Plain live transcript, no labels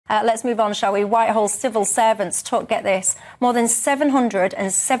Let's move on, shall we? Whitehall civil servants took, get this, more than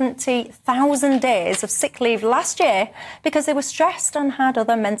 770,000 days of sick leave last year because they were stressed and had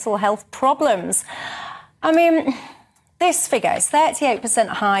other mental health problems. I mean, this figure is 38%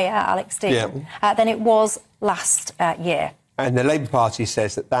 higher, Alex Deane, than it was last year. And the Labour Party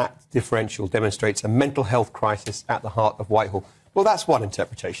says that that differential demonstrates a mental health crisis at the heart of Whitehall. Well, that's one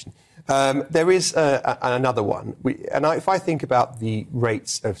interpretation. There is another one. If I think about the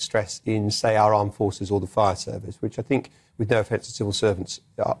rates of stress in, say, our armed forces or the fire service, which I think, with no offence to civil servants,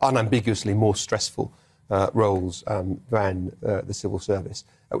 are unambiguously more stressful roles than the civil service,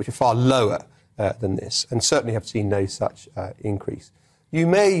 which are far lower than this, and certainly have seen no such increase. You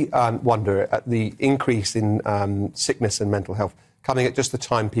may wonder at the increase in sickness and mental health coming at just the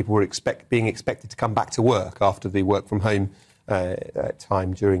time people were being expected to come back to work after the work-from-home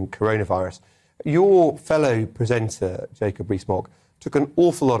time during coronavirus. Your fellow presenter, Jacob Rees-Mogg, took an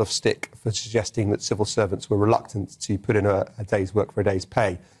awful lot of stick for suggesting that civil servants were reluctant to put in a day's work for a day's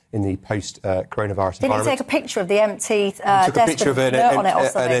pay in the post-coronavirus environment. Didn't he take a picture of the empty desk with a note on it or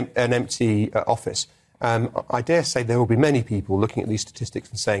something? An empty office. I dare say there will be many people looking at these statistics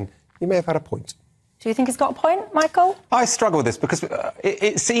and saying, he may have had a point. Do you think he's got a point, Michael? I struggle with this because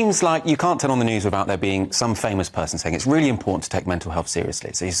it seems like you can't turn on the news without there being some famous person saying it's really important to take mental health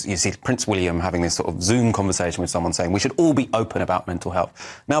seriously. So you see Prince William having this sort of Zoom conversation with someone saying we should all be open about mental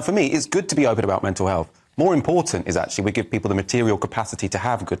health. Now, for me, it's good to be open about mental health. More important is actually we give people the material capacity to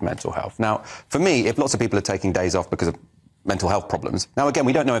have good mental health. Now, for me, if lots of people are taking days off because of mental health problems. Now, again,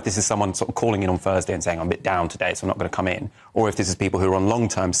 we don't know if this is someone sort of calling in on Thursday and saying, I'm a bit down today, so I'm not going to come in, or if this is people who are on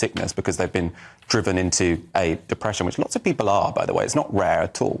long-term sickness because they've been driven into a depression, which lots of people are, by the way. It's not rare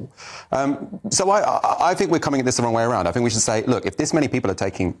at all. So I think we're coming at this the wrong way around. I think we should say, look, if this many people are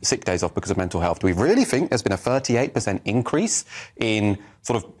taking sick days off because of mental health, do we really think there's been a 38% increase in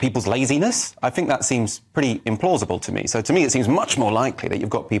sort of people's laziness? I think that seems pretty implausible to me. So to me, it seems much more likely that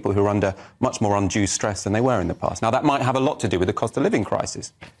you've got people who are under much more undue stress than they were in the past. Now, that might have a lot to do with the cost of living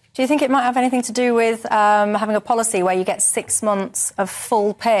crisis. Do you think it might have anything to do with having a policy where you get 6 months of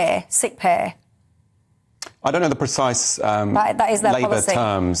full pay, sick pay? I don't know the precise that is their Labour policy.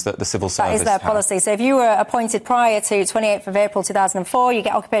 terms that the civil service That is their have. policy. So if you were appointed prior to 28th of April 2004, you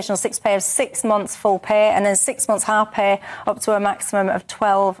get occupational sick pay of 6 months full pay and then 6 months half pay up to a maximum of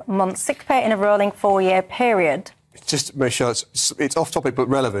 12 months sick pay in a rolling 4-year period. Just, Michelle, it's off topic but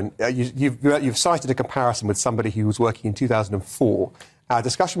relevant. You've cited a comparison with somebody who was working in 2004. Our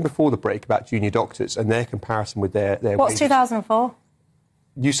discussion before the break about junior doctors and their comparison with their What's wages. 2004?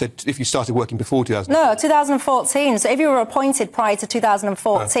 You said if you started working before 2004. No, 2014. So if you were appointed prior to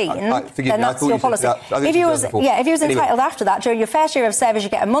 2014, then that's your policy. If you was entitled after that, during your first year of service, you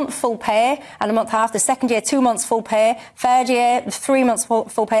get a month full pay and a month half. The second year, 2 months full pay. Third year, 3 months full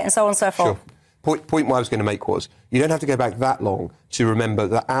pay, and so on and so forth. Sure. Point I was going to make was you don't have to go back that long to remember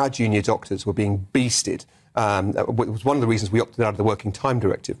that our junior doctors were being beasted. It was one of the reasons we opted out of the Working Time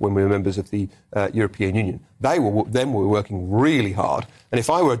Directive when we were members of the European Union. They were working really hard. And if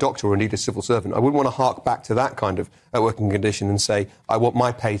I were a doctor or indeed a civil servant, I wouldn't want to hark back to that kind of working condition and say, I want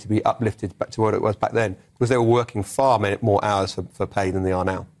my pay to be uplifted back to what it was back then, because they were working far more hours for pay than they are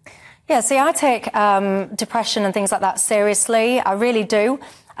now. Yeah, see, I take depression and things like that seriously. I really do.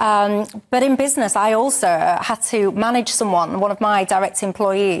 But in business, I also had to manage someone. One of my direct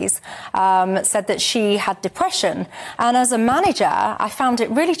employees said that she had depression. And as a manager, I found it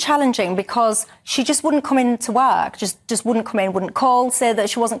really challenging because she just wouldn't come in to work, just wouldn't come in, wouldn't call, say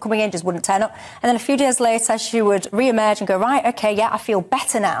that she wasn't coming in, just wouldn't turn up. And then a few days later, she would re-emerge and go, right, OK, yeah, I feel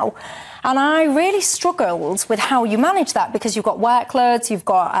better now. And I really struggled with how you manage that because you've got workloads, you've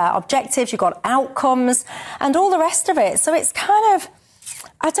got objectives, you've got outcomes and all the rest of it. So it's kind of,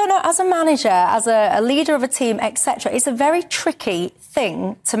 I don't know, as a manager, as a leader of a team, etc., it's a very tricky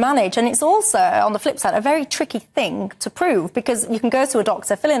thing to manage. And it's also, on the flip side, a very tricky thing to prove because you can go to a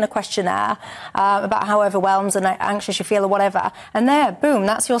doctor, fill in a questionnaire about how overwhelmed and anxious you feel or whatever, and there, boom,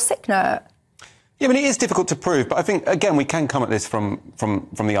 that's your sick note. Yeah, I mean, it is difficult to prove, but I think, again, we can come at this from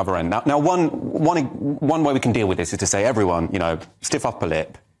the other end. Now one way we can deal with this is to say, everyone, you know, stiff upper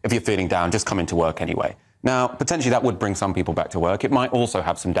lip. If you're feeling down, just come into work anyway. Now, potentially that would bring some people back to work. It might also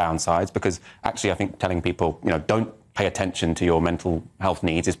have some downsides because actually I think telling people, you know, don't pay attention to your mental health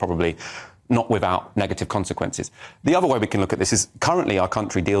needs is probably not without negative consequences. The other way we can look at this is currently our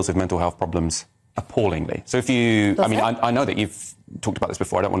country deals with mental health problems appallingly. So if you, I know that you've talked about this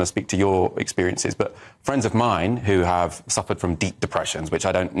before, I don't want to speak to your experiences, but friends of mine who have suffered from deep depressions, which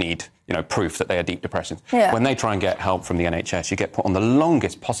I don't need, proof that they are deep depressions, when they try and get help from the NHS, you get put on the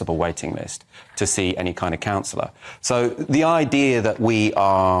longest possible waiting list to see any kind of counsellor. So the idea that we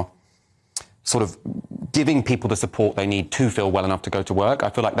are sort of giving people the support they need to feel well enough to go to work, I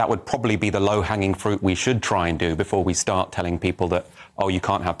feel like that would probably be the low-hanging fruit we should try and do before we start telling people that, oh, you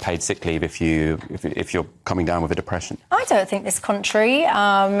can't have paid sick leave if you're coming down with a depression. I don't think this country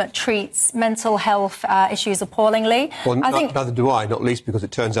treats mental health issues appallingly. Well, neither do I, not least because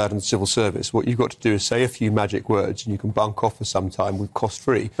it turns out in the civil service, what you've got to do is say a few magic words and you can bunk off for some time with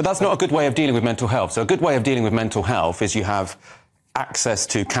cost-free. But that's not a good way of dealing with mental health. So a good way of dealing with mental health is you have access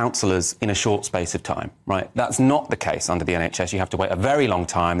to counsellors in a short space of time, right? That's not the case under the NHS. You have to wait a very long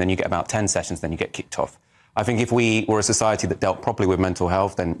time, then you get about 10 sessions, then you get kicked off. I think if we were a society that dealt properly with mental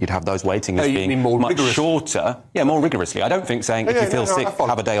health, then you'd have those waiting lists being much shorter. Yeah, more rigorously. I don't think saying if you feel sick,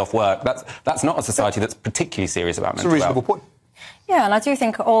 have a day off work, that's not a society that's particularly serious about mental health. It's a reasonable point. Yeah, and I do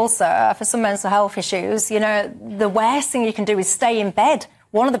think also for some mental health issues, the worst thing you can do is stay in bed.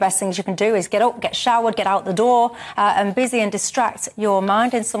 One of the best things you can do is get up, get showered, get out the door and busy and distract your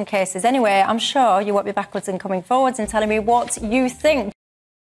mind in some cases. Anyway, I'm sure you won't be backwards and coming forwards and telling me what you think.